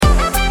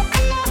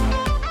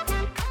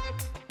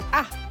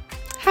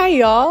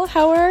y'all.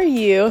 How are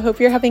you? Hope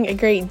you're having a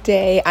great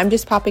day. I'm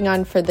just popping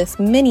on for this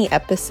mini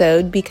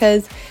episode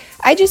because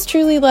I just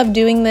truly love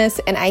doing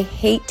this and I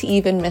hate to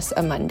even miss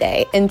a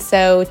Monday. And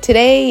so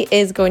today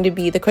is going to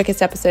be the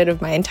quickest episode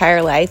of my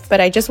entire life,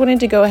 but I just wanted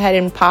to go ahead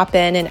and pop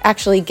in and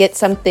actually get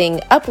something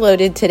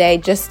uploaded today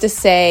just to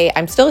say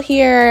I'm still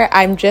here.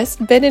 I'm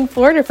just been in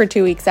Florida for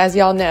 2 weeks, as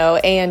y'all know,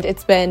 and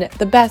it's been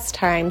the best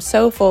time,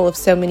 so full of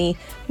so many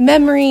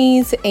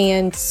memories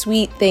and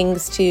sweet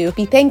things to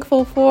be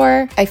thankful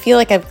for. I feel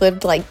like I've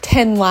lived like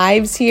 10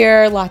 lives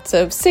here, lots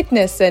of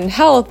sickness and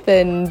health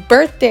and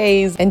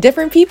birthdays and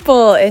different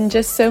people and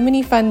just so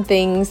many fun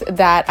things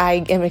that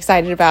I am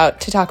excited about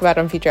to talk about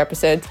on future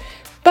episodes.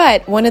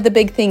 But one of the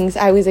big things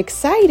I was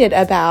excited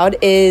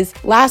about is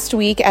last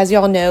week, as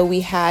y'all know,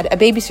 we had a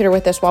babysitter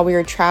with us while we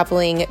were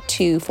traveling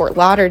to Fort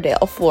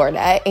Lauderdale,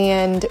 Florida,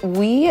 and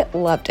we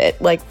loved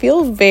it. Like,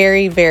 feel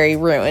very, very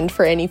ruined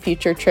for any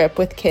future trip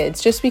with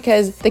kids just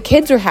because the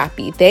kids were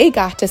happy. They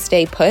got to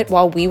stay put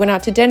while we went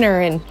out to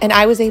dinner, and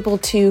I was able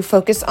to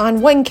focus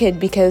on one kid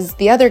because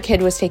the other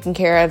kid was taken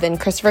care of, and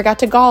Christopher got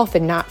to golf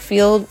and not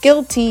feel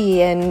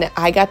guilty, and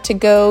I got to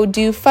go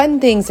do fun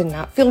things and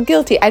not feel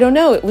guilty. I don't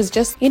know. It was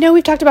just,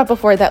 we've talked about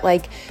before that,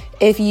 like,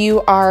 if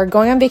you are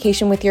going on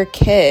vacation with your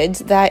kids,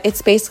 that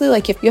it's basically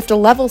like if you have to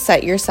level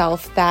set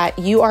yourself that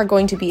you are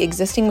going to be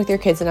existing with your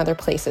kids in other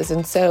places.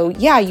 And so,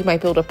 yeah, you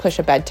might be able to push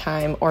a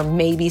bedtime or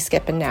maybe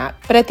skip a nap.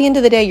 But at the end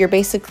of the day, you're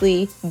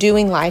basically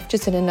doing life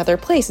just in another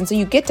place. And so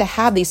you get to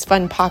have these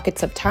fun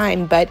pockets of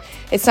time, but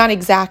it's not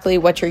exactly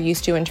what you're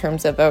used to in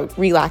terms of a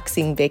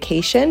relaxing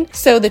vacation.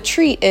 So the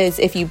treat is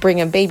if you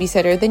bring a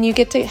babysitter, then you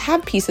get to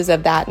have pieces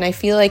of that. And I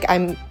feel like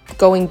I'm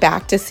going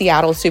back to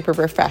Seattle super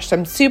refreshed. So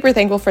I'm super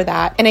thankful for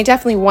that. And I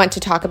definitely want to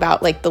talk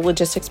about like the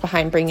logistics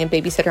behind bringing a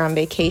babysitter on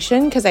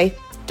vacation because I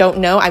don't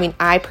know. I mean,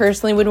 I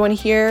personally would want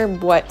to hear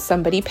what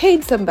somebody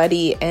paid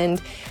somebody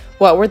and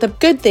what were the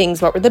good things?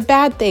 What were the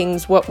bad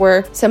things? What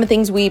were some of the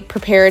things we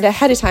prepared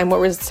ahead of time? What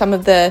were some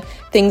of the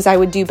things I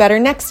would do better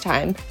next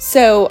time?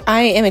 So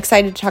I am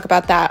excited to talk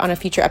about that on a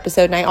future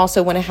episode. And I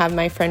also want to have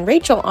my friend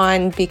Rachel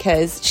on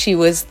because she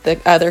was the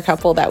other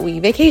couple that we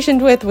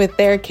vacationed with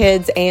their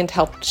kids and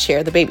helped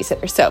share the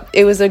babysitter. So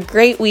it was a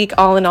great week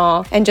all in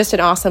all and just an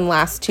awesome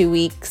last 2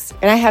 weeks.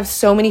 And I have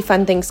so many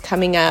fun things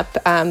coming up,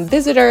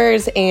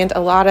 visitors and a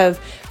lot of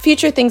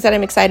future things that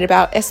I'm excited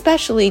about,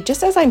 especially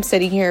just as I'm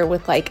sitting here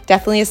with like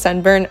definitely a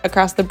sunburn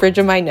across the bridge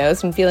of my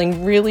nose and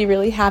feeling really,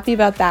 really happy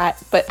about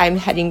that. But I'm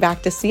heading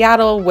back to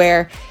Seattle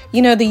where, the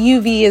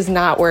UV is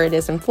not where it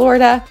is in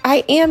Florida.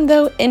 I am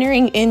though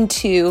entering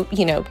into,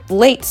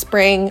 late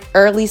spring,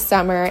 early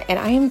summer, and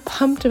I am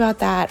pumped about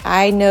that.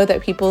 I know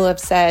that people have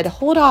said,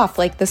 hold off,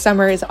 like the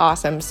summer is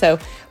awesome. So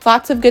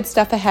lots of good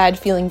stuff ahead,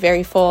 feeling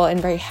very full and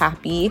very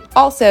happy.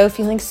 Also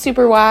feeling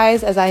super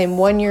wise as I am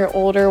 1 year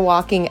older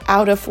walking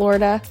out of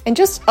Florida and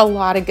just a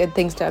lot of good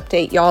things to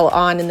update y'all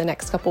on in the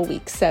next couple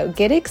weeks. So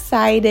get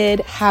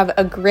excited, have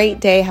a great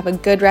day, have a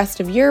good rest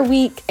of your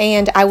week,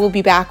 and I will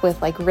be back with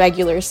like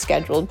regular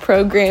scheduled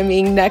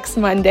programming next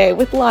Monday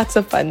with lots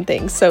of fun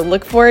things. So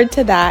look forward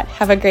to that.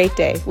 Have a great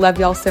day. Love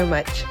y'all so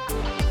much.